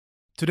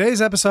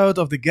Today's episode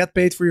of the Get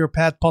Paid for Your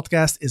Pad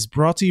podcast is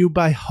brought to you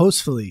by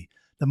Hostfully,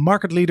 the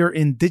market leader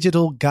in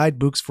digital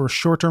guidebooks for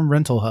short-term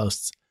rental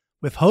hosts.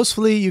 With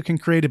Hostfully, you can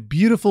create a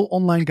beautiful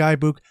online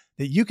guidebook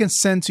that you can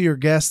send to your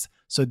guests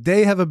so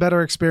they have a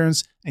better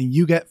experience and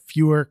you get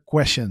fewer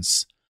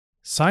questions.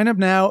 Sign up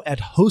now at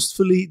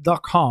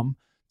hostfully.com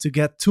to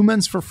get 2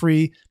 months for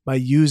free by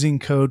using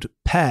code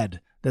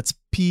PAD. That's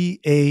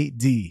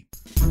PAD.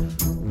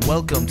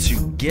 Welcome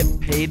to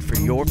Get Paid for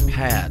Your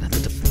Pad,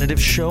 the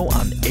definitive show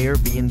on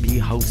Airbnb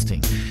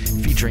hosting,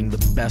 featuring the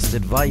best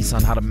advice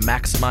on how to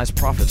maximize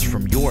profits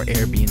from your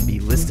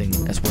Airbnb listing,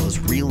 as well as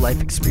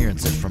real-life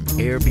experiences from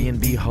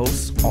Airbnb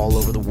hosts all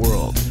over the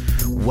world.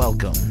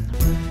 Welcome.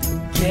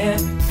 Get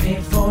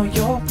paid for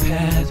your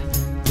pad.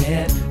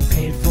 Get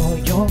paid for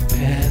your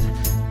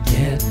pad.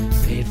 Get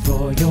paid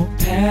for your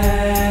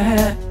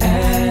pad.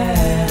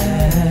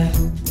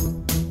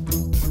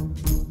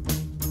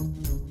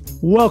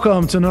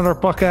 Welcome to another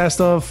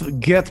podcast of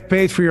Get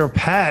Paid for Your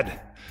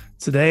Pad.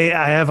 Today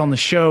I have on the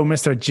show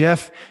Mr.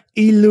 Jeff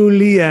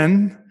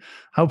Iloulien.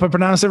 Hope I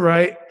pronounced it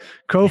right.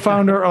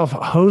 Co-founder of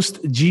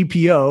Host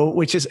GPO,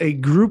 which is a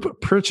group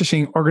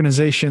purchasing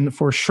organization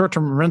for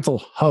short-term rental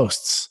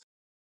hosts.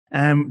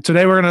 And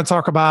today we're going to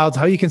talk about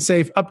how you can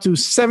save up to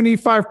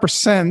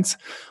 75%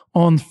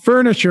 on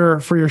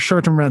furniture for your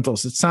short-term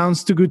rentals. It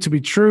sounds too good to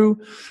be true,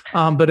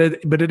 but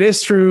it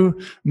is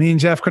true. Me and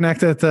Jeff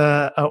connected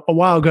a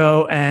while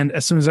ago, and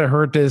as soon as I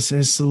heard his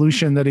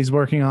solution that he's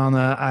working on,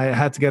 I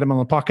had to get him on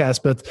the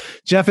podcast. But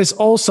Jeff is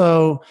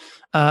also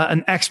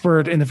an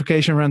expert in the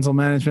vacation rental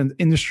management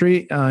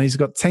industry. He's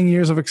got 10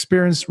 years of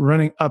experience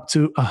running up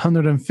to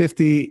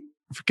 150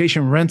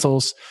 vacation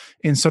rentals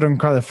in Southern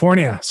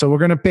California. So we're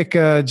going to pick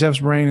Jeff's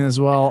brain as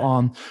well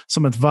on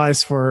some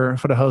advice for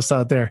the hosts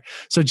out there.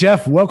 So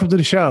Jeff, welcome to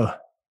the show.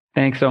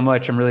 Thanks so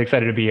much. I'm really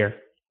excited to be here.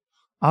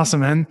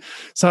 Awesome, man.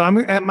 So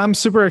I'm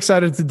super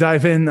excited to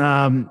dive in.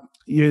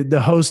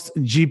 The Host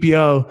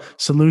GPO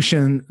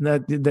solution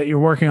that you're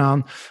working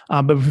on.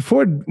 But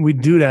before we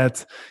do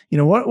that,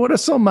 what are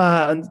some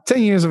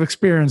 10 years of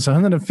experience,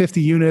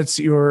 150 units?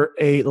 You're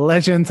a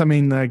legend. I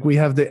mean, like we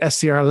have the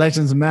STR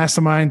Legends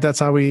Mastermind. That's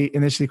how we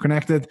initially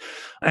connected.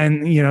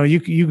 And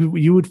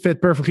you would fit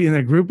perfectly in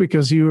that group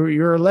because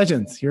you're a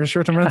legend. You're a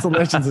short-term rental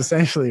legend,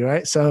 essentially,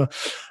 right? So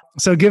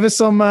give us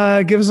some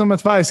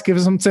advice, give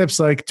us some tips.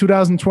 Like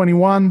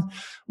 2021,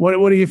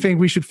 what do you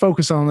think we should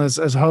focus on as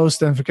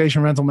hosts and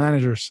vacation rental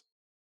managers?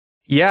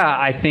 Yeah,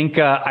 I think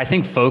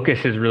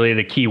focus is really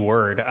the key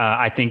word.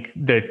 I think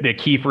the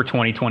key for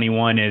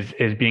 2021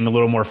 is being a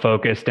little more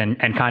focused and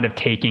kind of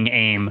taking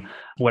aim.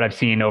 What I've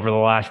seen over the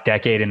last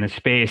decade in the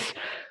space,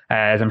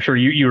 as I'm sure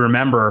you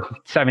remember,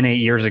 7-8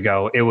 years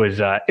ago, it was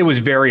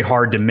very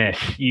hard to miss.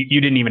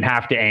 You didn't even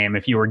have to aim.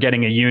 If you were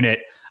getting a unit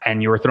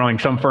and you were throwing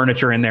some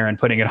furniture in there and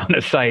putting it on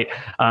the site,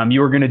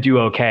 you were going to do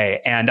okay.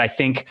 And I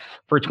think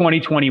for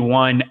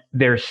 2021,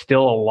 there's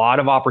still a lot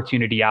of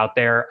opportunity out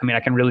there. I mean, I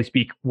can really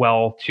speak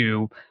well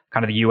to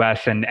kind of the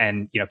US and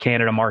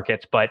Canada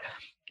markets, but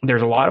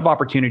there's a lot of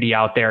opportunity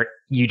out there.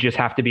 You just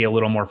have to be a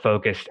little more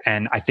focused.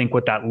 And I think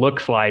what that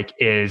looks like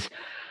is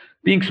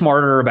being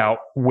smarter about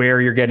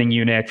where you're getting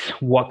units,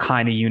 what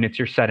kind of units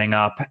you're setting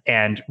up,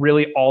 and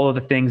really all of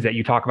the things that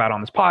you talk about on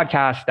this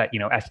podcast that,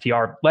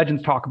 STR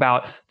Legends talk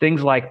about,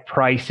 things like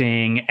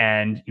pricing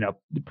and,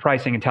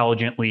 pricing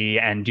intelligently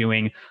and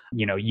doing,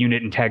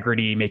 unit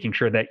integrity, making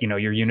sure that,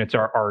 your units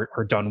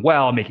are done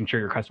well, making sure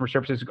your customer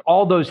services,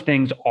 all those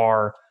things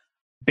are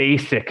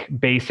basic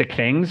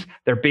things.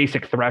 They're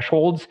basic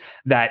thresholds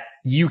that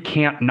you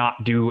can't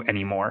not do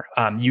anymore.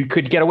 You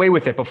could get away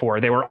with it before.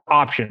 They were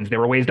options. They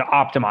were ways to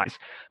optimize.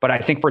 But I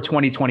think for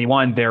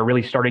 2021, they're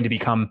really starting to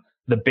become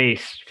the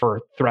base for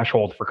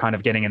threshold for kind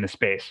of getting in the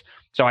space.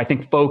 So I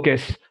think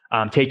focus,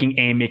 taking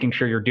aim, making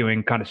sure you're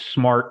doing kind of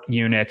smart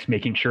units,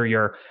 making sure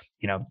you're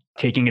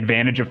taking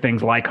advantage of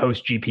things like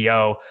Host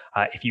GPO.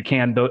 If you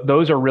can,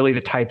 those are really the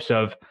types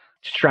of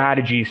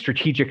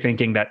strategic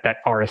thinking that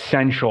are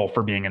essential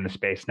for being in the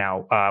space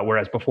now.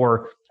 Whereas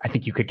before, I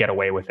think you could get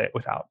away with it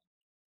without.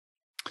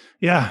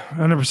 Yeah,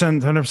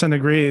 100%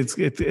 agree.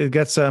 It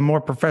gets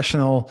more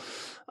professional.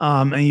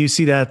 And you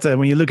see that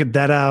when you look at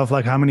data of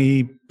like how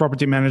many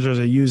property managers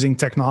are using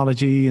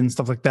technology and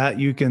stuff like that,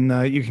 you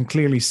can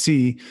clearly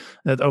see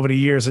that over the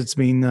years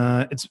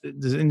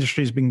the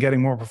industry has been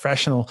getting more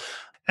professional.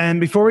 And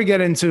before we get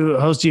into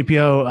Host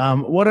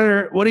GPO, what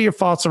are your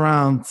thoughts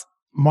around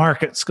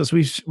markets? Because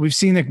we've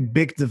seen a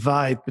big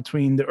divide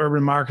between the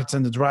urban markets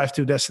and the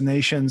drive-to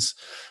destinations.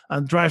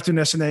 Drive-to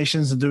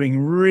destinations are doing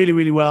really,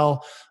 really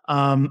well.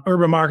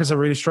 Urban markets are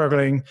really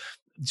struggling.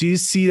 Do you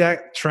see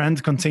that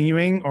trend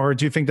continuing, or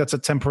do you think that's a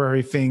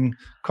temporary thing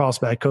caused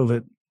by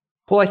COVID?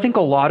 Well, I think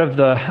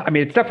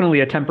it's definitely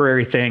a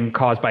temporary thing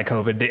caused by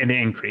COVID, the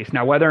increase.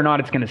 Now, whether or not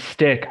it's going to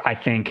stick, I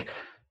think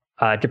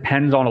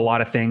depends on a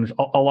lot of things.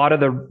 A lot of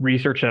the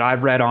research that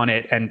I've read on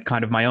it and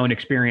kind of my own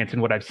experience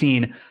and what I've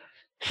seen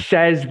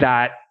says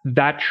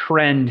that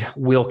trend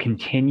will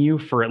continue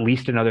for at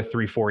least another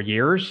 3-4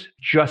 years,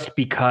 just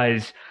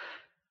because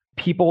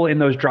people in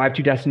those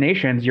drive-to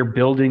destinations, you're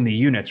building the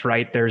units,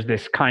 right? There's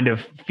this kind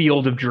of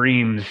field of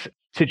dreams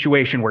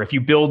situation where if you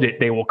build it,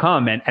 they will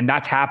come. And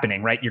that's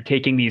happening, right? You're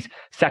taking these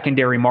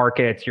secondary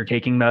markets, you're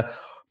taking the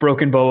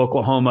Broken Bow,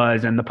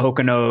 Oklahomas and the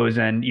Poconos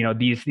and,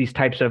 these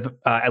types of,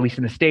 at least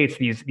in the States,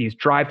 these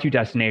drive-to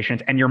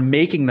destinations, and you're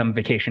making them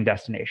vacation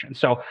destinations.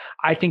 So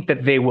I think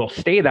that they will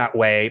stay that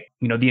way.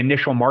 The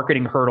initial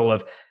marketing hurdle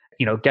of,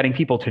 getting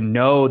people to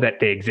know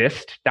that they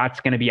exist, that's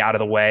going to be out of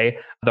the way.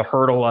 The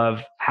hurdle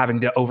of having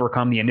to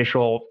overcome the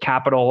initial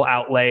capital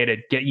outlay to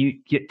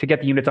get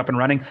the units up and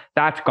running,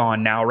 that's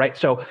gone now, right?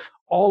 So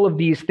all of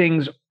these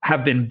things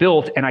have been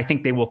built, and I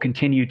think they will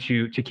continue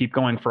to keep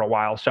going for a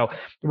while. So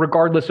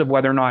regardless of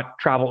whether or not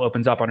travel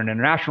opens up on an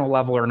international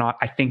level or not,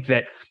 I think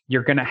that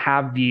you're going to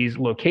have these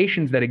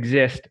locations that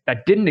exist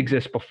that didn't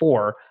exist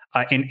before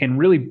in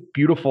really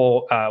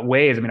beautiful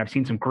ways. I mean, I've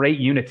seen some great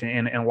units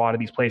in a lot of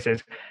these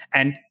places.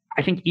 And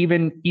I think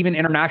even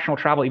international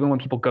travel, even when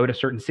people go to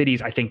certain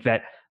cities, I think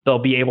that they'll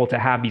be able to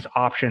have these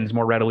options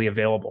more readily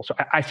available. So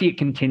I see it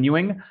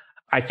continuing.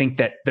 I think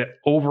that the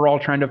overall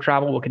trend of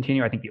travel will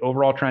continue. I think the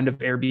overall trend of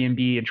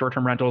Airbnb and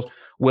short-term rentals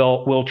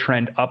will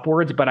trend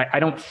upwards, but I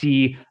don't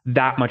see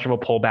that much of a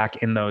pullback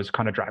in those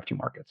kind of drive-to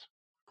markets.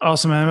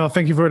 Awesome, man. Well,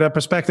 thank you for that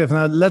perspective.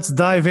 Now let's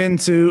dive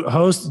into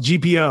Host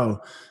GPO.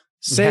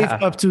 Save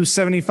up to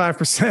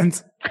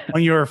 75%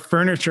 on your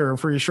furniture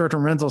for your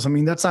short-term rentals. I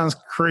mean, that sounds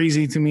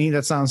crazy to me.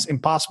 That sounds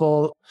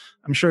impossible.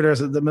 I'm sure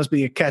there must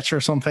be a catch or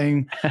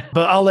something,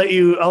 but I'll let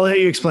you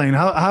explain.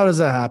 How does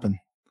that happen?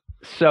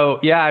 So,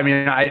 yeah, I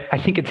mean,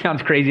 I think it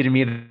sounds crazy to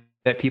me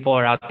that people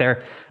are out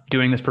there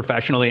doing this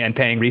professionally and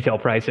paying retail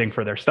pricing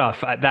for their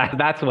stuff.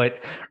 That's what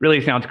really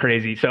sounds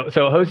crazy. So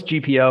Host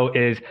GPO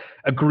is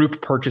a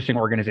group purchasing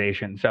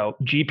organization. So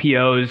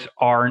GPOs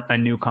aren't a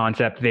new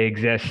concept. They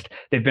exist.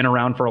 They've been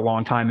around for a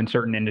long time in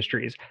certain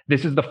industries.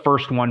 This is the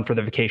first one for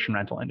the vacation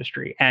rental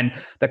industry. And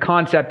the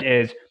concept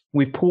is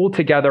we've pooled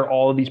together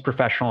all of these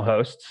professional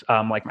hosts,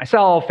 like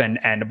myself and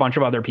a bunch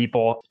of other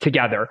people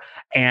together.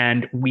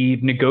 And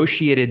we've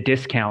negotiated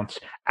discounts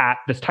at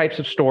the types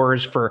of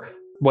stores for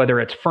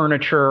whether it's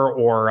furniture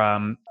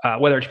or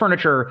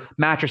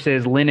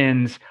mattresses,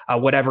 linens,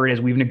 whatever it is.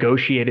 We've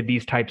negotiated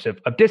these types of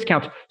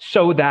discounts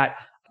so that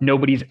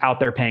nobody's out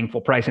there paying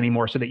full price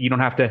anymore, so that you don't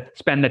have to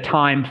spend the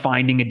time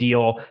finding a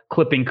deal,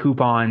 clipping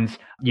coupons,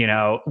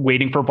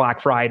 waiting for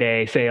Black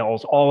Friday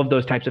sales, all of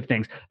those types of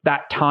things.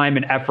 That time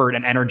and effort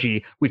and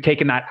energy, we've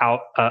taken that out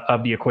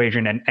of the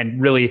equation,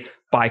 and really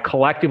by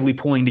collectively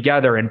pulling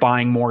together and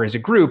buying more as a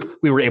group,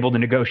 we were able to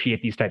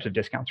negotiate these types of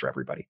discounts for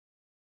everybody.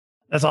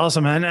 That's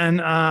awesome, man. And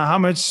how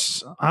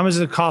much does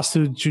it cost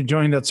to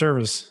join that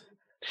service?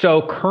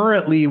 So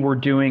currently we're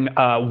doing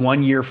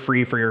 1 year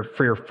free for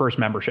your first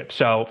membership.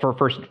 So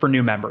for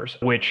new members,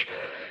 which,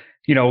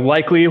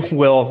 likely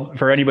will,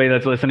 for anybody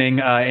that's listening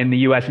in the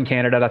US and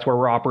Canada, that's where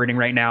we're operating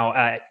right now.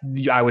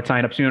 I would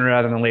sign up sooner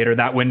rather than later.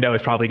 That window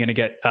is probably going to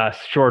get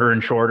shorter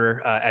and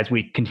shorter as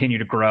we continue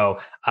to grow.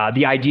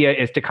 The idea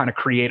is to kind of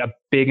create a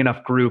big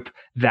enough group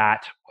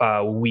that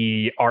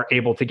we are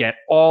able to get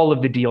all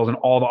of the deals and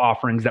all the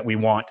offerings that we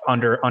want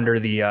under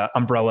the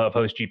umbrella of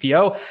Host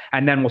GPO.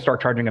 And then we'll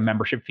start charging a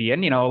membership fee.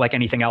 And, like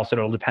anything else,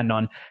 it'll depend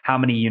on how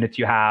many units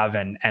you have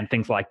and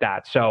things like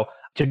that. So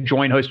to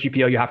join Host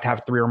GPO, you have to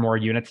have 3 or more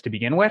units to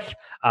begin with.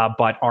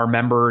 But our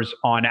members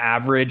on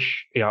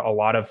average, a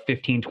lot of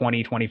 15,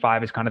 20,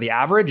 25 is kind of the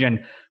average.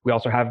 And we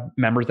also have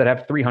members that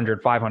have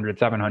 300, 500,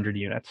 700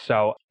 units.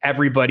 So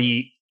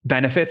everybody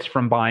benefits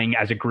from buying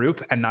as a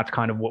group. And that's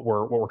kind of what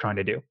we're trying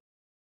to do.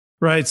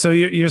 Right. So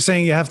you're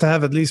saying you have to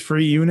have at least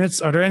 3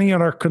 units. Are there any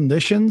other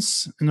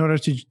conditions in order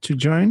to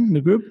join the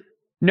group?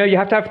 No, you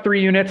have to have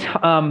 3 units.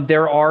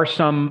 There are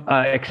some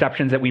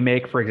exceptions that we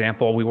make. For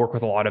example, we work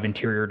with a lot of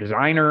interior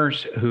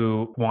designers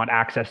who want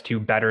access to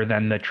better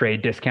than the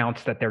trade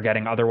discounts that they're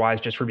getting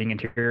otherwise just for being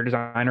interior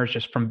designers,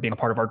 just from being a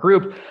part of our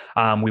group.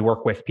 We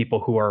work with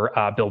people who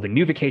are building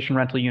new vacation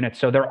rental units.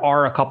 So there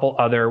are a couple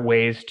other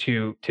ways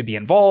to be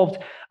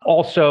involved.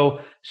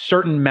 Also,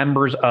 certain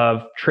members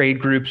of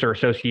trade groups or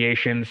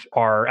associations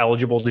are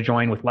eligible to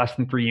join with less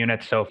than 3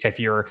 units. So if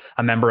you're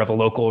a member of a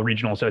local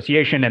regional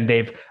association and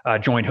they've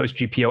joined Host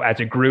GPO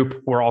as a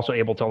group, we're also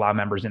able to allow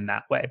members in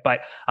that way. But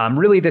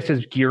really, this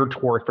is geared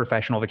toward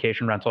professional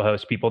vacation rental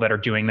hosts, people that are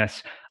doing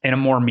this in a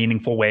more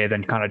meaningful way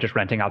than kind of just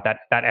renting out that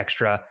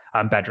extra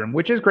bedroom,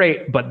 which is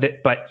great. But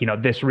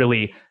this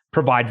really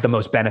provides the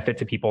most benefit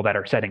to people that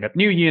are setting up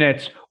new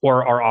units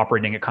or are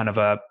operating at kind of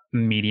a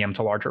medium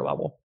to larger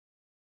level.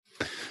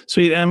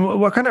 Sweet. And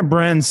what kind of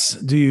brands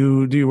do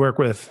you work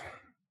with?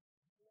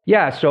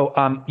 Yeah, so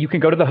you can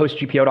go to the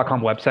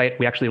hostgpo.com website.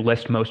 We actually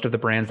list most of the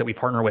brands that we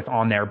partner with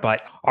on there,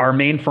 but our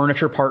main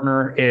furniture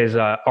partner is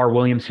our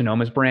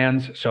Williams-Sonoma's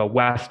brands. So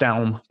West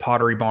Elm,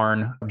 Pottery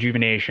Barn,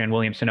 Rejuvenation,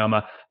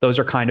 Williams-Sonoma. Those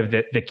are kind of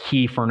the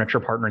key furniture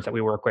partners that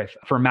we work with.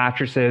 For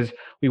mattresses,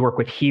 we work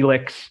with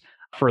Helix.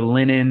 For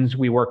linens,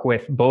 we work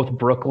with both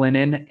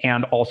Brooklinen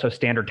and also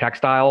Standard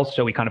Textiles.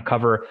 So we kind of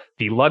cover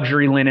the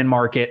luxury linen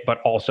market, but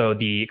also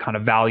the kind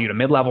of value to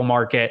mid-level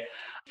market.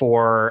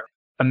 For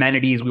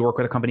amenities. We work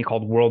with a company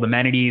called World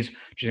Amenities,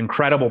 which is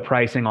incredible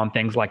pricing on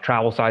things like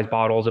travel size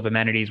bottles of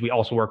amenities. We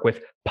also work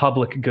with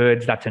Public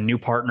Goods. That's a new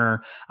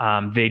partner.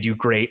 They do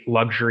great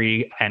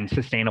luxury and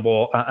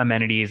sustainable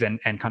amenities and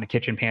kind of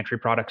kitchen pantry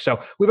products. So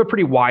we have a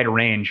pretty wide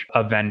range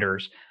of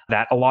vendors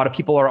that a lot of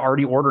people are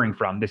already ordering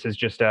from. This is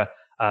just a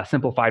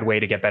simplified way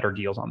to get better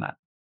deals on that.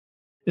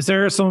 Is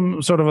there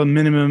some sort of a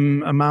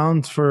minimum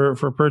amount for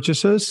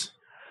purchases?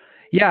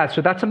 Yeah,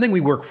 so that's something we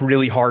work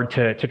really hard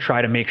to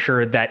try to make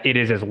sure that it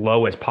is as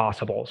low as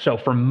possible. So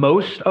for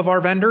most of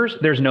our vendors,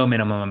 there's no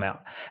minimum amount.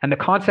 And the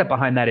concept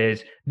behind that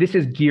is this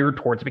is geared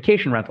towards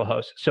vacation rental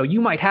hosts. So you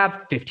might have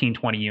 15,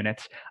 20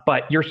 units,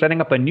 but you're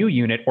setting up a new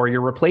unit or you're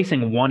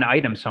replacing one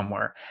item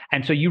somewhere.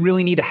 And so you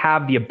really need to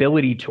have the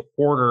ability to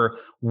order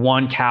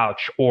one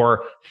couch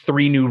or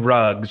 3 new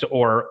rugs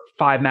or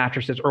 5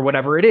 mattresses or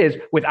whatever it is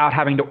without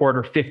having to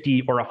order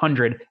 50 or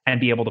 100 and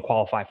be able to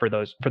qualify for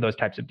those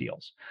types of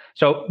deals.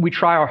 So we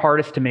try our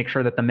hardest to make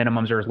sure that the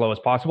minimums are as low as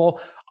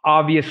possible.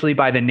 Obviously,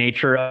 by the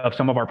nature of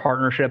some of our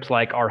partnerships,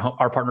 like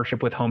our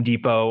partnership with Home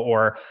Depot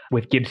or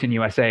with Gibson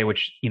USA,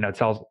 which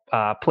sells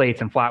plates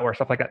and flatware,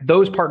 stuff like that,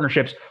 those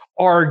partnerships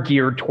are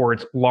geared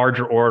towards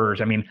larger orders.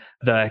 I mean,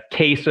 the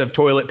case of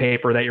toilet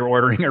paper that you're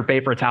ordering or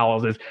paper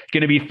towels is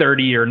going to be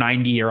 30 or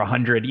 90 or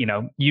 100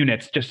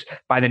 units just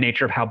by the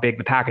nature of how big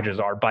the packages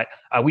are. But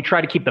we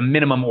try to keep the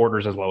minimum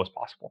orders as low as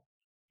possible.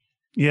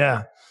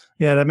 Yeah,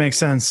 that makes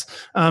sense.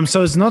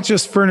 So it's not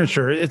just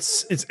furniture;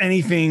 it's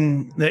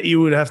anything that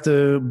you would have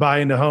to buy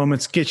in the home.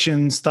 It's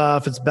kitchen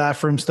stuff, it's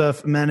bathroom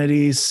stuff,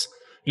 amenities.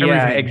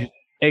 Everything.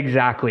 Yeah,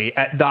 exactly.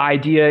 The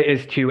idea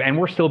is and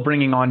we're still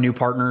bringing on new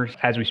partners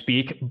as we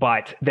speak,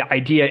 but the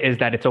idea is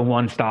that it's a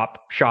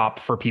one-stop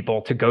shop for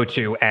people to go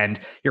to, and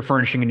you're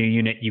furnishing a new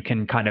unit. You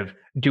can kind of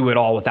do it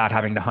all without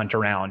having to hunt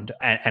around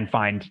and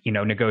find,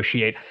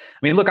 negotiate. I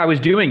mean, look, I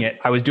was doing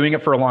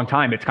it for a long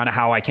time. It's kind of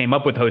how I came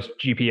up with Host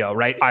GPO,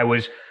 right? I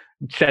was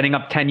setting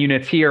up 10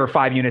 units here,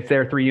 5 units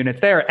there, 3 units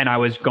there. And I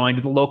was going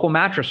to the local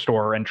mattress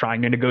store and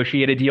trying to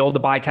negotiate a deal to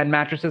buy 10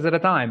 mattresses at a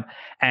time.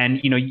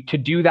 And, to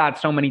do that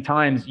so many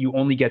times, you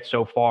only get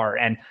so far.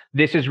 And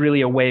this is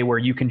really a way where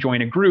you can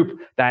join a group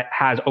that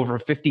has over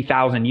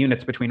 50,000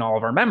 units between all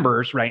of our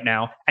members right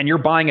now. And you're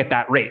buying at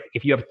that rate.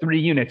 If you have 3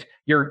 units,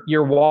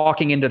 you're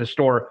walking into the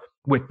store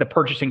with the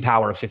purchasing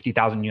power of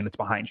 50,000 units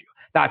behind you.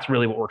 That's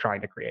really what we're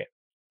trying to create.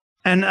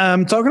 And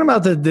talking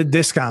about the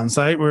discounts,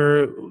 right?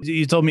 Where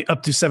you told me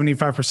up to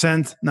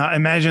 75%. Now,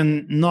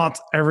 imagine not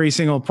every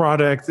single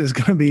product is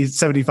going to be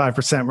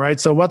 75%, right?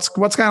 So what's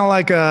kind of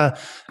like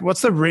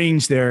what's the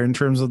range there in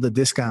terms of the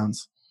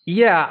discounts?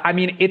 Yeah, I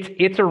mean,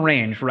 it's a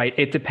range, right?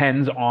 It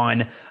depends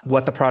on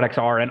what the products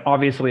are. And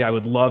obviously, I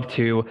would love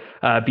to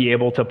be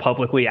able to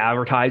publicly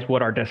advertise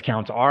what our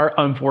discounts are.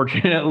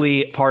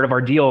 Unfortunately, part of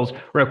our deals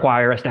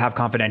require us to have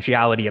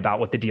confidentiality about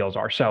what the deals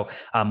are. So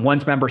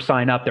once members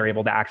sign up, they're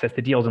able to access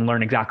the deals and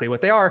learn exactly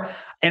what they are.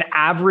 An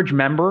average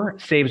member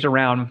saves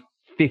around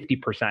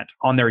 50%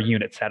 on their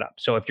unit setup.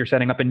 So if you're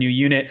setting up a new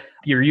unit,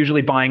 you're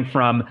usually buying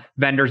from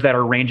vendors that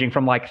are ranging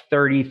from like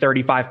 30,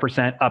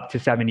 35% up to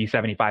 70,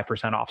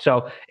 75% off.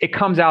 So it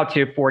comes out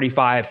to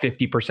 45,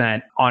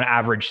 50% on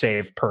average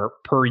save per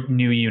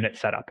new unit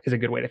setup is a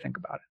good way to think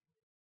about it.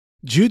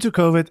 Due to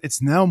COVID,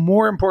 it's now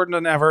more important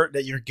than ever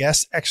that your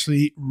guests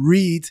actually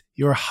read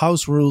your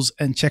house rules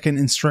and check-in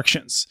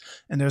instructions.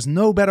 And there's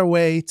no better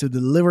way to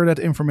deliver that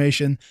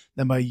information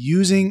than by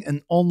using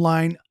an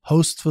online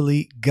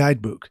Hostfully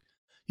guidebook.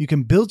 You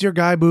can build your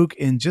guidebook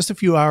in just a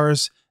few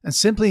hours and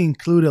simply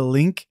include a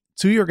link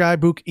to your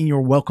guidebook in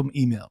your welcome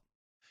email.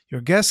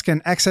 Your guests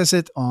can access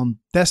it on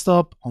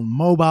desktop, on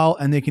mobile,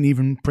 and they can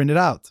even print it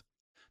out.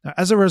 Now,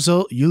 as a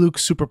result, you look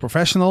super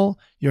professional.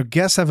 Your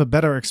guests have a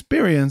better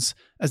experience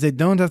as they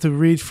don't have to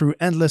read through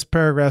endless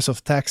paragraphs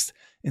of text.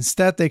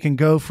 Instead, they can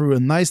go through a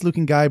nice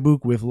looking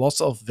guidebook with lots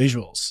of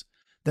visuals.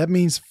 That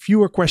means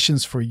fewer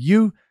questions for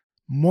you,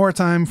 more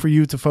time for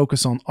you to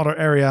focus on other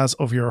areas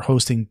of your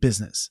hosting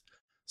business.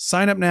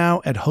 Sign up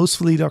now at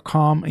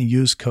hostfully.com and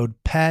use code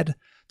PAD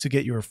to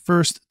get your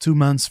first 2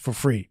 months for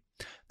free.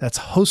 That's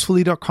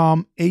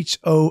hostfully.com,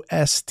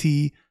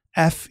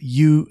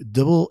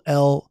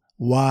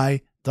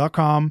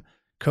 HOSTFULLY.com,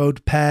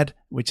 code PAD,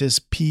 which is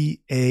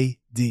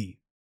PAD.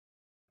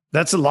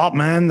 That's a lot,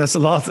 man. That's a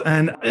lot.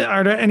 And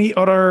are there any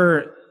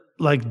other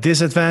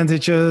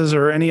disadvantages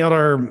or any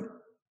other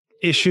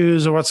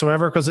issues or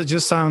whatsoever? Because it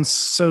just sounds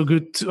so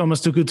good,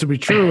 almost too good to be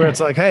true, where it's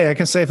like, hey, I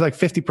can save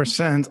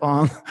 50%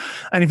 on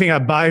anything I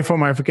buy for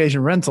my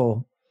vacation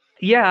rental.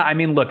 Yeah, I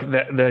mean, look,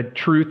 the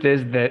truth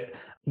is that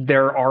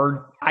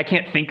I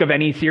can't think of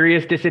any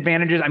serious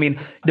disadvantages. I mean,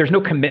 there's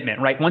no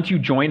commitment, right? Once you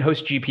join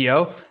Host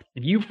GPO,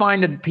 if you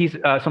find a piece,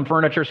 some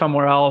furniture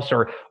somewhere else,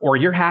 or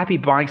you're happy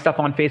buying stuff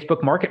on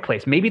Facebook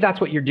Marketplace, maybe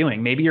that's what you're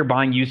doing. Maybe you're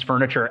buying used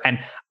furniture, and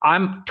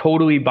I'm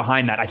totally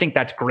behind that. I think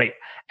that's great.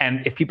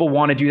 And if people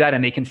want to do that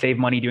and they can save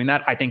money doing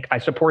that, I think I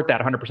support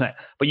that 100%.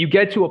 But you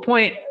get to a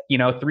point,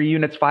 3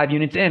 units, 5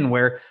 units in,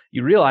 where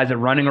you realize that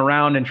running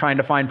around and trying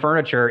to find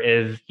furniture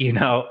is,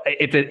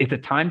 it's a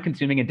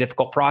time-consuming and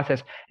difficult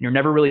process, and you're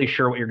never really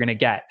sure what you're going to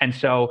get. And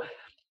so,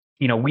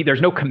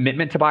 there's no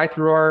commitment to buy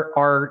through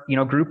our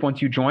group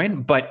once you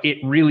join, but it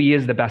really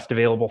is the best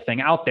available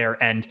thing out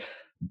there. And,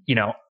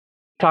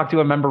 talked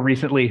to a member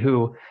recently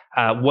who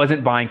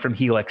wasn't buying from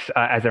Helix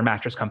as their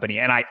mattress company.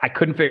 And I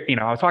couldn't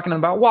figure, I was talking to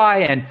them about why.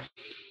 And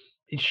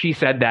she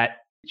said that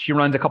she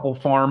runs a couple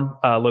farm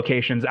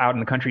locations out in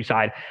the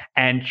countryside.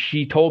 And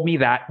she told me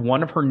that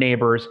one of her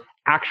neighbors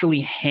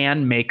actually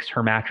hand makes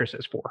her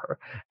mattresses for her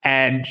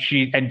and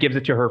gives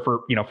it to her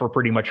for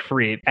pretty much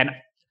free. And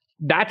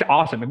that's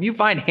awesome. If you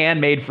find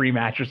handmade free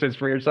mattresses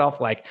for yourself,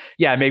 like,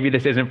 yeah, maybe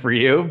this isn't for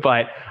you,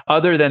 but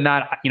other than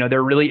that,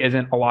 there really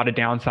isn't a lot of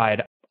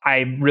downside.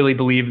 I really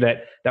believe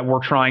that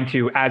we're trying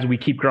to, as we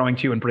keep growing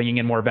too and bringing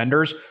in more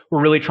vendors,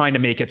 we're really trying to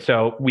make it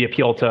so we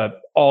appeal to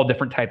all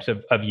different types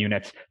of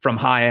units, from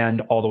high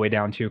end all the way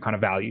down to kind of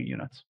value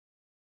units.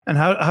 And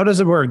how does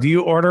it work? Do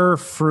you order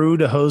through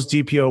the Host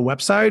GPO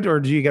website, or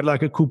do you get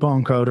like a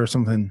coupon code or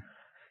something?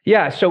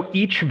 Yeah, so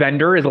each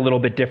vendor is a little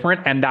bit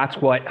different. And that's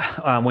what,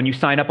 when you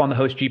sign up on the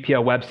Host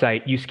GPO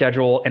website, you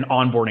schedule an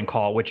onboarding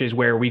call, which is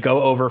where we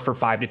go over for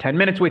 5 to 10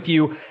 minutes with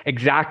you,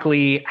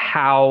 exactly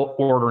how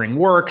ordering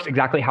works,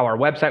 exactly how our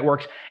website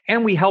works.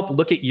 And we help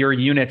look at your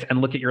units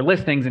and look at your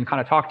listings and kind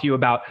of talk to you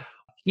about,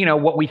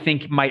 what we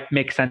think might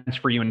make sense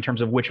for you in terms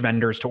of which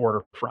vendors to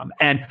order from.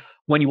 And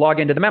when you log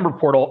into the member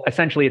portal,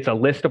 essentially it's a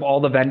list of all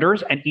the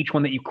vendors, and each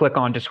one that you click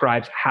on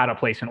describes how to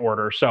place an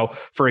order. So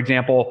for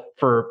example,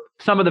 for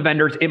some of the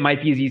vendors, it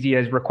might be as easy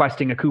as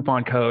requesting a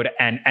coupon code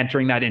and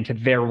entering that into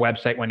their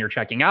website when you're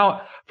checking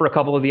out. For a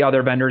couple of the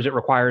other vendors, it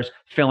requires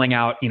filling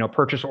out,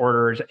 purchase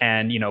orders,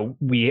 and,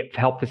 we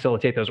help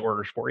facilitate those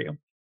orders for you.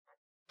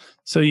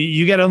 So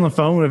you get on the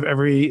phone with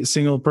every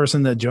single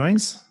person that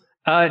joins?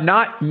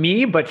 Not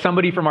me, but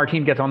somebody from our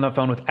team gets on the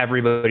phone with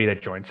everybody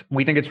that joins.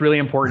 We think it's really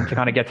important to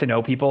kind of get to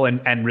know people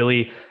and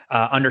really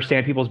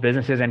understand people's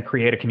businesses and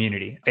create a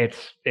community.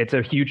 It's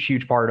a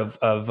huge part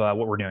of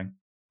what we're doing.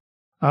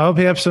 I hope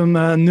you have some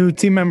new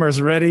team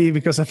members ready,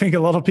 because I think a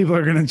lot of people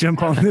are going to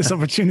jump on this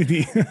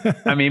opportunity.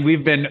 I mean,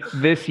 we've been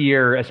this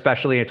year,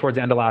 especially towards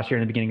the end of last year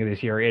and the beginning of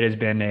this year, it has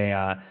been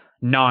a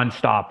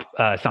nonstop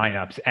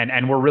signups,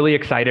 and we're really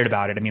excited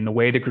about it. I mean, the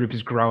way the group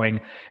is growing,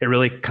 it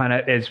really kind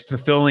of is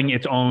fulfilling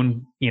its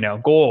own,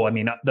 goal. I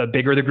mean, the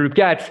bigger the group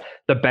gets,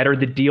 the better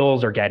the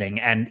deals are getting,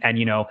 and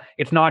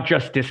it's not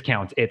just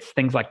discounts. It's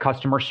things like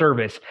customer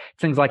service,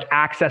 it's things like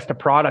access to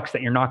products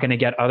that you're not going to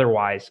get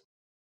otherwise.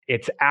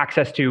 It's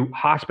access to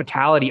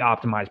hospitality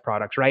optimized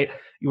products, right?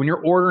 When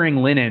you're ordering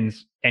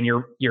linens and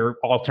your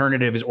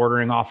alternative is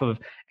ordering off of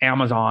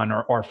Amazon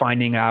or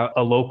finding out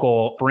a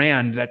local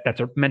brand that's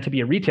meant to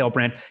be a retail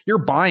brand, you're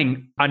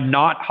buying a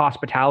not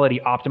hospitality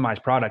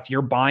optimized product.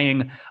 You're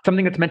buying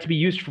something that's meant to be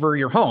used for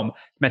your home.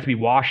 It's meant to be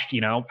washed,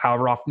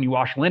 however often you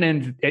wash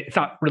linens. It's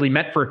not really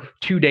meant for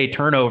 2-day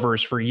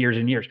turnovers for years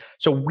and years.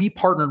 So we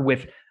partnered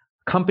with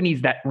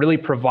companies that really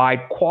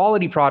provide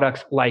quality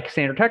products like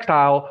Standard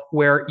Textile,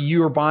 where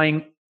you're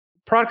buying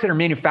products that are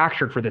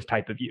manufactured for this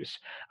type of use.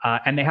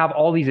 And they have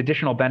all these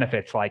additional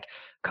benefits like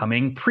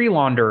coming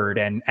pre-laundered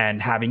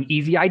and having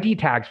easy ID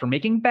tags for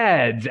making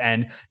beds.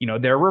 And,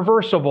 they're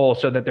reversible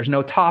so that there's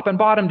no top and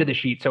bottom to the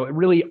sheet. So it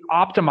really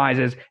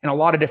optimizes in a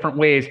lot of different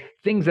ways,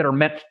 things that are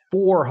meant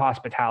for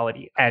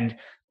hospitality. And,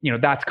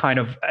 that's kind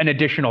of an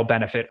additional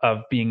benefit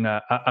of being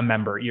a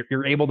member.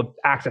 You're able to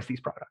access these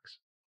products.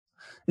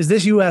 Is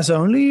this US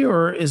only,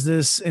 or is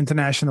this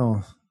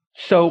international?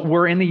 So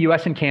we're in the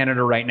US and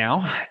Canada right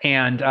now.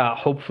 And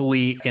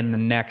hopefully in the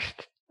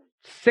next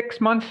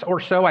 6 months or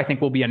so, I think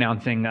we'll be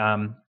announcing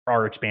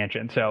our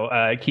expansion. So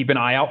keep an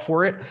eye out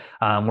for it.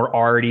 We're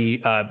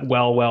already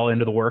well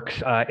into the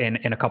works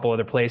in a couple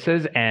other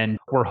places. And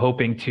we're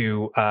hoping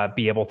to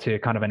be able to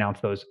kind of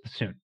announce those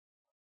soon.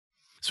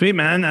 Sweet,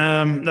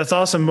 man. That's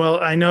awesome.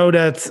 Well, I know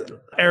that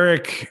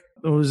Eric,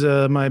 who's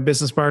my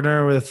business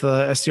partner with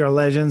STR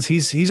Legends,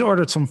 he's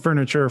ordered some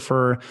furniture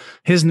for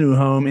his new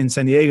home in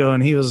San Diego,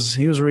 and he was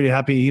really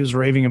happy. He was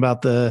raving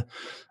about the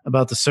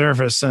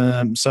service.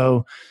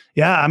 So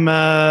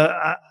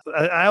yeah,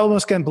 I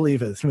almost can't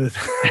believe it.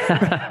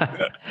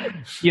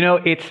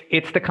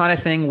 It's the kind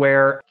of thing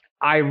where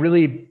I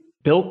really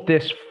built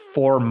this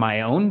for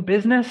my own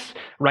business,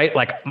 right?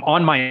 Like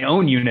on my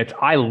own units,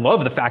 I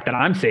love the fact that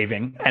I'm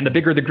saving, and the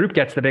bigger the group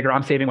gets, the bigger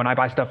I'm saving when I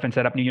buy stuff and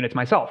set up new units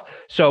myself.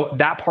 So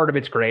that part of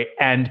it's great.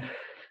 And,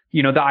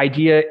 the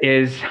idea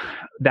is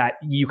that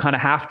you kind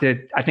of have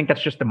to, I think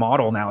that's just the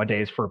model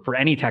nowadays for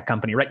any tech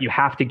company, right? You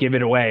have to give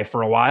it away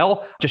for a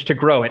while just to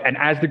grow it. And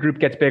as the group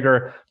gets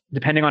bigger,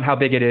 depending on how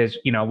big it is,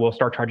 we'll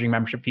start charging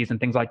membership fees and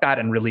things like that,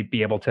 and really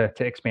be able to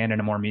expand in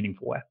a more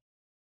meaningful way.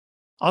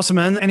 Awesome,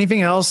 man.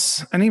 Anything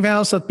else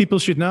that people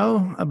should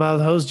know about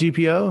Host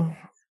GPO?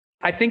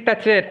 I think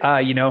that's it.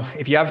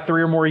 If you have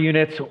 3 or more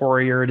units,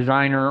 or you're a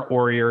designer,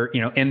 or you're,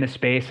 in the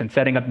space and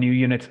setting up new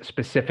units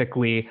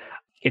specifically,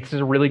 it's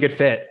a really good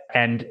fit.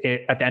 And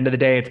at the end of the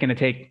day, it's going to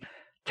take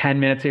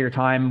 10 minutes of your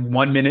time,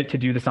 1 minute to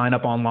do the sign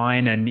up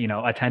online, and,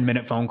 a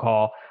 10-minute phone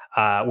call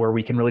where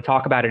we can really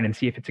talk about it and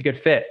see if it's a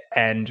good fit.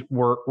 And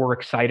we're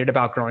excited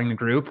about growing the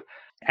group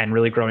and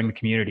really growing the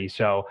community.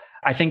 So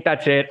I think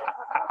that's it.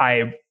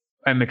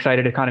 I'm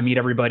excited to kind of meet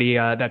everybody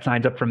that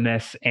signs up from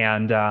this,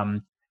 and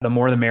the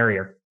more the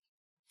merrier.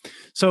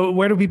 So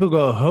where do people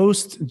go?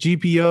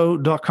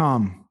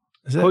 Hostgpo.com.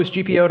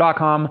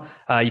 Hostgpo.com.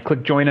 You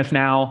click join us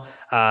now.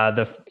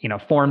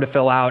 The form to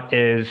fill out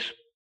is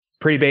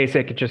pretty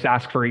basic. It just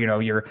asks for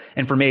your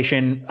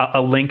information,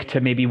 a link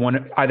to maybe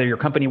either your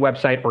company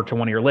website or to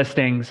one of your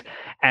listings,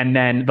 and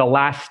then the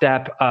last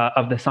step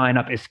of the sign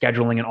up is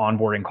scheduling an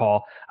onboarding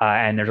call.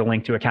 And there's a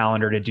link to a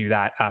calendar to do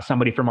that.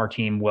 Somebody from our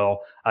team will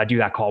do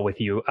that call with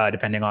you,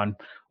 depending on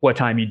what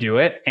time you do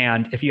it.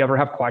 And if you ever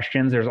have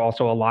questions, there's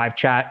also a live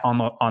chat on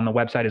the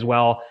website as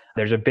well.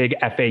 There's a big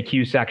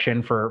FAQ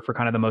section for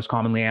kind of the most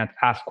commonly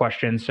asked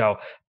questions. So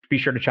be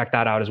sure to check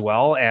that out as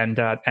well. And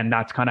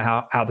that's kind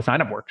of how the sign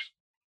up works.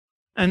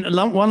 And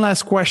one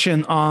last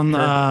question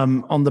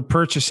on the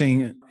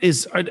purchasing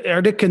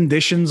are the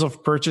conditions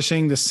of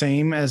purchasing the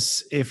same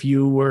as if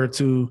you were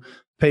to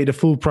pay the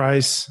full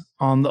price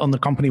on the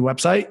company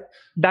website?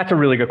 That's a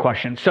really good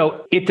question.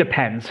 So it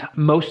depends.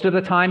 Most of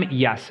the time,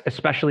 yes,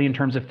 especially in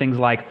terms of things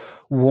like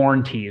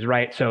warranties,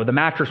 right? So the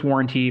mattress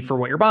warranty for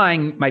what you're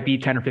buying might be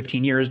 10 or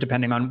 15 years,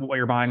 depending on what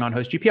you're buying on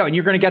HostGPO, and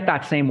you're going to get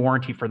that same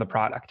warranty for the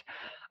product.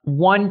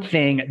 One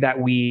thing that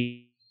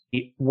we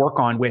work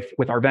on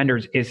with our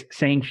vendors is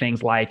saying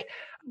things like,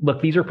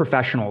 look, these are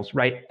professionals,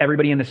 right?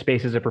 Everybody in the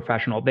space is a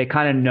professional. They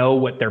kind of know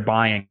what they're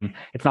buying.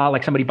 It's not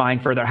like somebody buying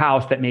for their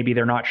house that maybe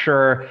they're not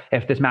sure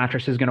if this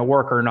mattress is going to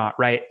work or not,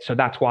 right? So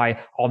that's why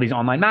all these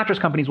online mattress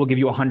companies will give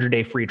you a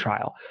 100-day free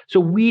trial. So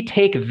we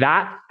take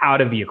that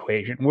out of the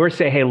equation. We're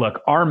saying, hey,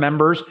 look, our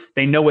members,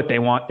 they know what they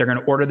want. They're going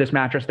to order this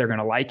mattress. They're going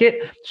to like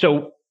it.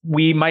 So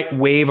we might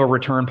waive a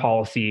return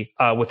policy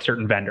with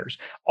certain vendors.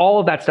 All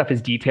of that stuff is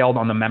detailed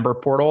on the member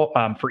portal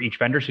for each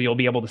vendor, so you'll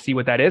be able to see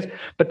what that is.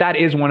 But that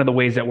is one of the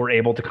ways that we're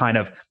able to kind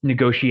of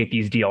negotiate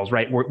these deals,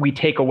 right? We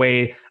take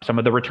away some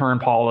of the return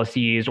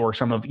policies or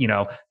some of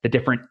the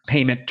different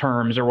payment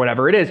terms or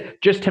whatever it is,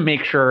 just to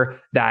make sure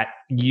that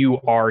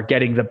you are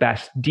getting the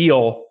best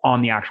deal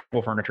on the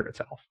actual furniture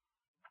itself.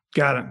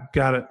 Got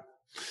it.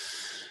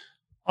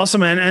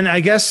 Awesome, man. And I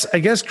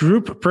guess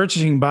group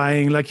purchasing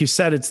buying, like you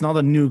said, it's not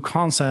a new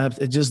concept.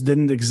 It just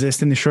didn't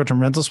exist in the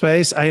short-term rental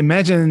space. I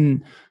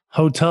imagine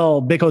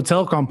big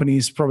hotel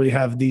companies probably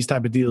have these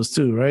type of deals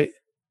too, right?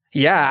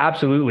 Yeah,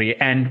 absolutely.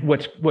 And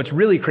what's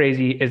really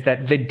crazy is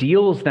that the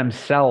deals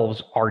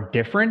themselves are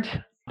different.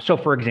 So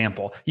for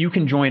example, you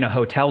can join a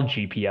hotel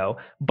GPO,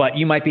 but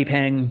you might be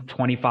paying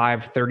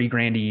 25, 30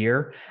 grand a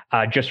year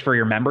just for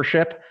your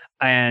membership.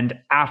 And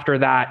after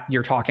that,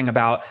 you're talking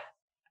about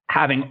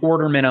having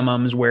order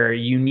minimums where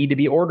you need to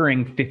be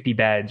ordering 50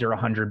 beds or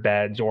 100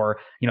 beds or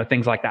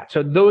things like that.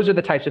 So those are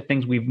the types of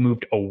things we've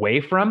moved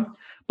away from.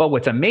 But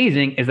what's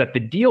amazing is that the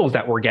deals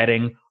that we're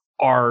getting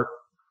are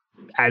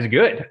as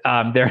good.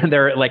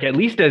 They're like at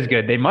least as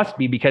good. They must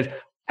be, because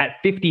at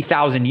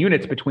 50,000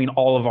 units between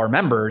all of our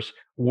members,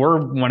 we're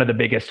one of the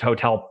biggest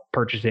hotel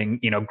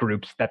purchasing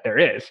groups that there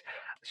is.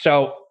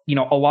 So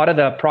a lot of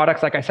the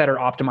products, like I said, are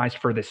optimized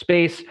for this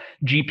space.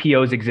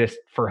 GPOs exist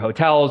for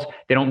hotels.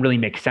 They don't really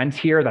make sense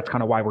here. That's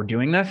kind of why we're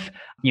doing this,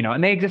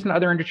 and they exist in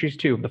other industries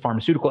too. The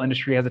pharmaceutical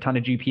industry has a ton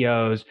of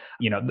GPOs.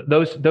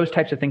 Those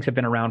types of things have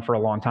been around for a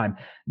long time.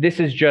 This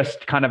is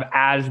just kind of,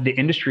 as the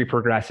industry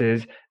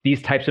progresses,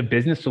 these types of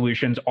business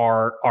solutions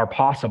are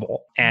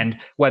possible. And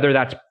whether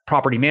that's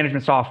property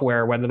management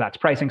software, whether that's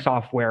pricing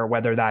software,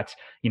 whether that's,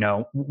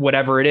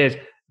 whatever it is,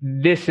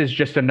 this is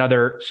just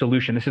another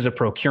solution. This is a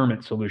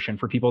procurement solution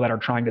for people that are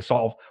trying to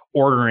solve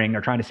ordering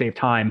or trying to save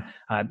time.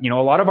 A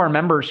lot of our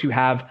members who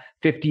have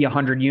 50,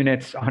 100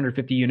 units,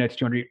 150 units,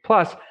 200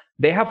 plus,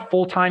 they have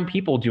full-time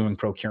people doing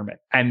procurement.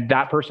 And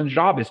that person's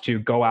job is to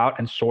go out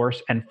and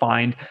source and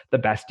find the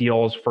best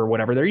deals for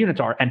whatever their units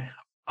are. And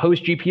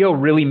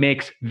HostGPO really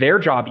makes their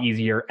job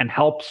easier and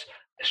helps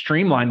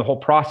streamline the whole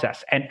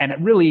process. And it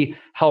really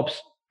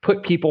helps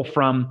put people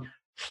from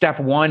step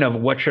one of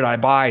what should I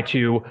buy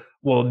to,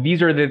 well,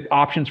 these are the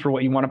options for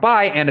what you want to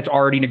buy, and it's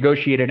already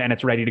negotiated and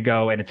it's ready to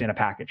go and it's in a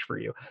package for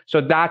you.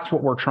 So that's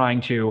what we're trying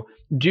to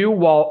do,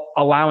 while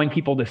allowing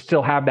people to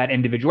still have that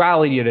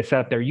individuality to set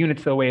up their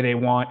units the way they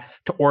want,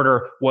 to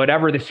order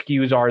whatever the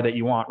SKUs are that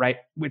you want, right?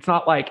 It's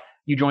not like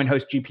you join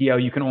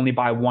HostGPO, you can only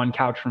buy one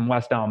couch from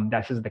West Elm.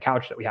 This is the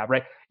couch that we have,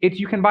 right?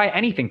 You can buy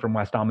anything from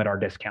West Elm at our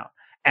discount.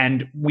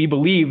 And we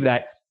believe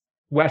that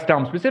West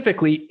Elm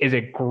specifically is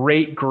a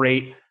great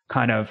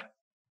kind of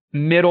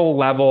middle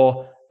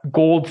level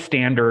gold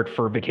standard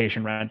for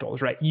vacation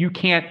rentals, right? You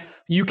can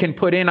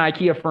put in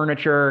IKEA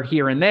furniture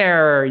here and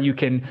there. You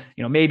can,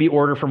 maybe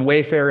order from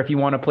Wayfair if you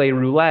want to play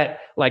roulette.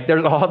 Like,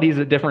 there's all these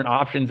different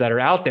options that are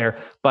out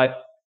there,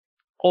 but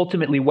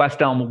ultimately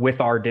West Elm with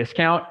our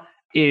discount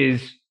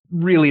is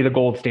really the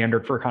gold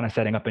standard for kind of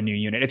setting up a new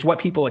unit. It's what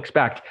people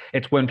expect.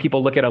 It's when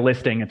people look at a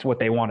listing, it's what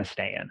they want to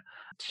stay in.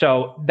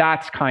 So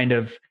that's kind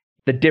of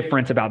the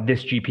difference about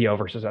this GPO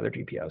versus other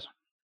GPOs.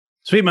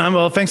 Sweet, man.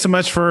 Well, thanks so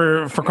much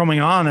for coming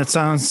on. It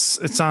sounds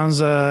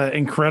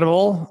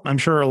incredible. I'm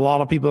sure a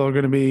lot of people are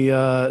going to be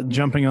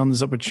jumping on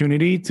this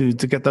opportunity to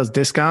get those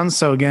discounts.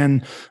 So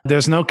again,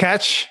 there's no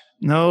catch,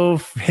 no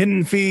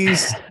hidden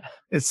fees.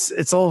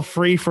 It's all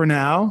free for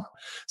now.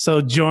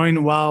 So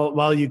join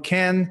while you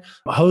can.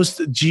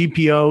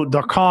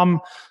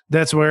 Hostgpo.com.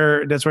 That's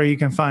where you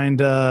can find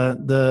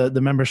the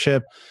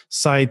membership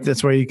site.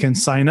 That's where you can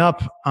sign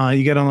up.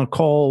 You get on a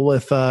call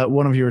with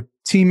one of your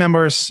team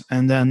members,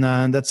 and then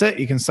that's it.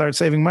 You can start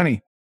saving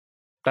money.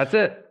 That's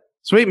it.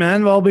 Sweet,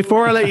 man. Well,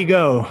 before I let you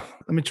go,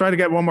 let me try to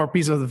get one more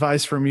piece of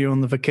advice from you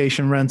on the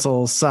vacation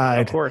rental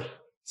side. Of course.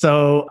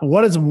 So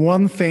what is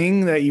one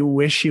thing that you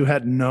wish you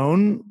had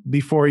known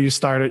before you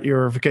started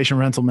your vacation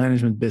rental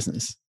management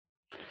business?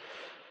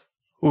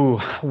 Ooh,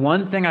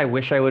 one thing I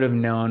wish I would have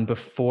known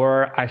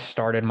before I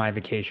started my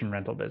vacation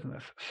rental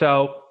business.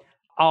 So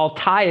I'll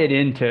tie it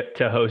into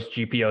Host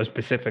GPO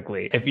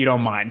specifically, if you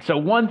don't mind. So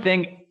one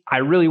thing I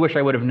really wish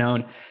I would have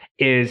known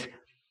is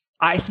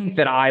I think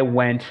that I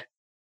went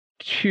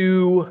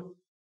too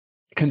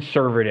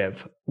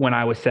conservative when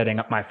I was setting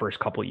up my first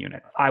couple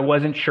units. I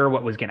wasn't sure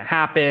what was going to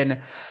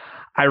happen.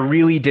 I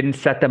really didn't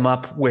set them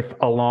up with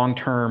a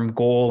long-term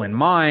goal in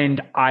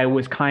mind. I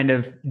was kind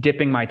of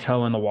dipping my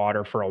toe in the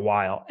water for a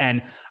while.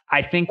 And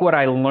I think what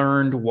I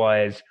learned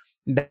was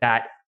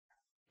that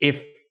if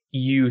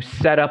you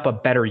set up a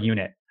better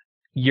unit,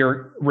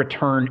 your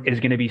return is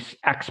going to be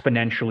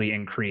exponentially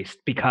increased,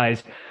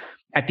 because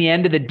at the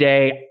end of the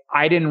day,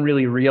 I didn't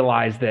really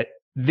realize that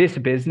this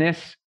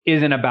business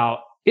isn't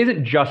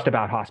just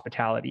about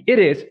hospitality. It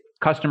is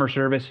customer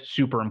service,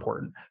 super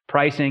important.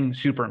 Pricing,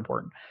 super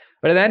important.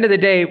 But at the end of the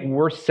day,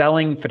 we're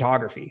selling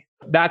photography.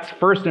 That's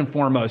first and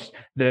foremost.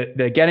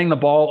 The getting the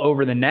ball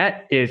over the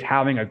net is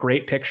having a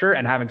great picture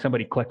and having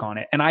somebody click on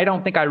it. And I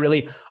don't think I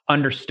really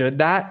understood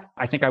that.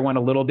 I think I went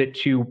a little bit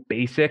too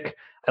basic,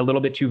 a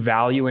little bit too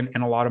value in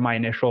a lot of my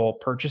initial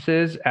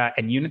purchases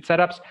and unit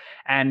setups.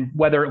 And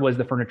whether it was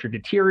the furniture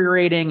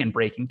deteriorating and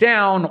breaking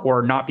down,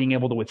 or not being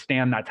able to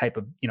withstand that type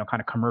of, kind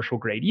of commercial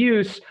grade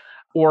use,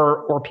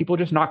 or people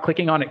just not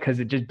clicking on it because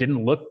it just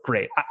didn't look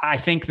great. I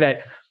think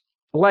that,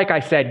 like I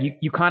said,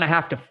 you kind of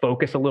have to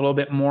focus a little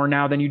bit more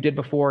now than you did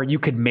before. You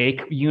could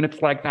make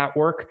units like that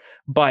work,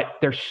 but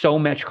there's so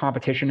much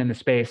competition in the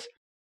space.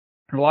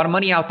 There's a lot of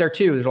money out there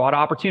too. There's a lot of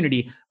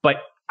opportunity, but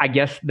I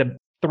guess the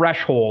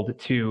threshold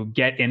to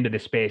get into the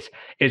space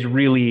is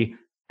really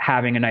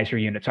having a nicer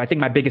unit. So I think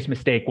my biggest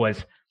mistake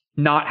was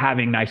not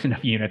having nice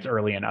enough units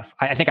early enough.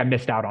 I think I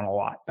missed out on a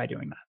lot by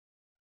doing that.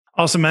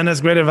 Awesome, man.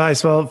 That's great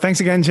advice. Well, thanks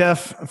again,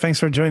 Jeff. Thanks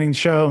for joining the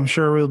show. I'm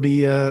sure we'll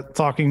be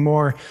talking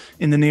more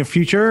in the near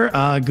future.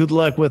 Good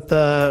luck with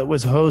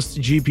Host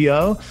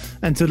GPO.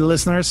 And to the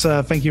listeners,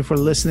 thank you for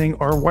listening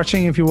or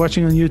watching if you're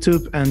watching on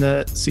YouTube,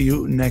 and see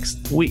you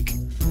next week.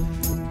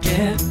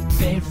 Get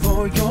paid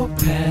for your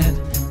pad.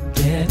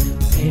 Get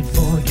paid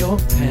for your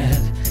pad.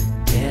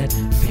 Get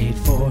paid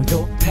for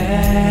your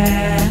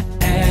pad.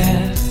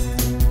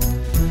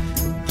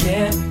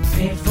 Get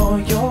paid for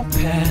your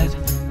pad.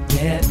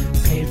 Get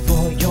paid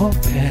for your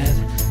pad.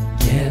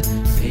 Get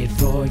paid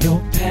for your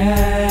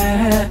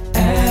pad.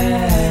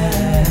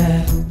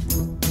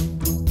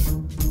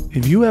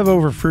 If you have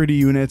over 30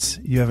 units,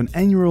 you have an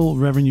annual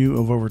revenue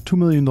of over $2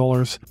 million,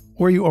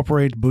 or you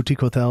operate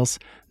boutique hotels,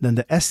 then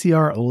the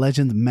STR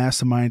Legend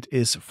Mastermind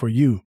is for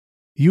you.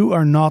 You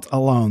are not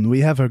alone.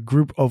 We have a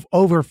group of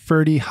over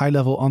 30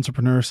 high-level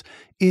entrepreneurs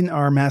in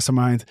our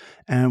mastermind,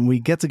 and we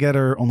get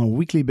together on a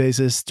weekly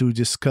basis to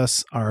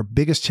discuss our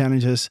biggest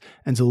challenges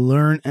and to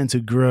learn and to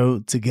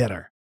grow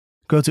together.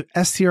 Go to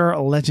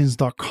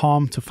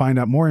strlegends.com to find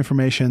out more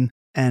information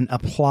and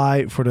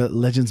apply for the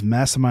Legends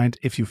Mastermind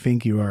if you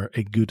think you are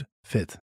a good fit.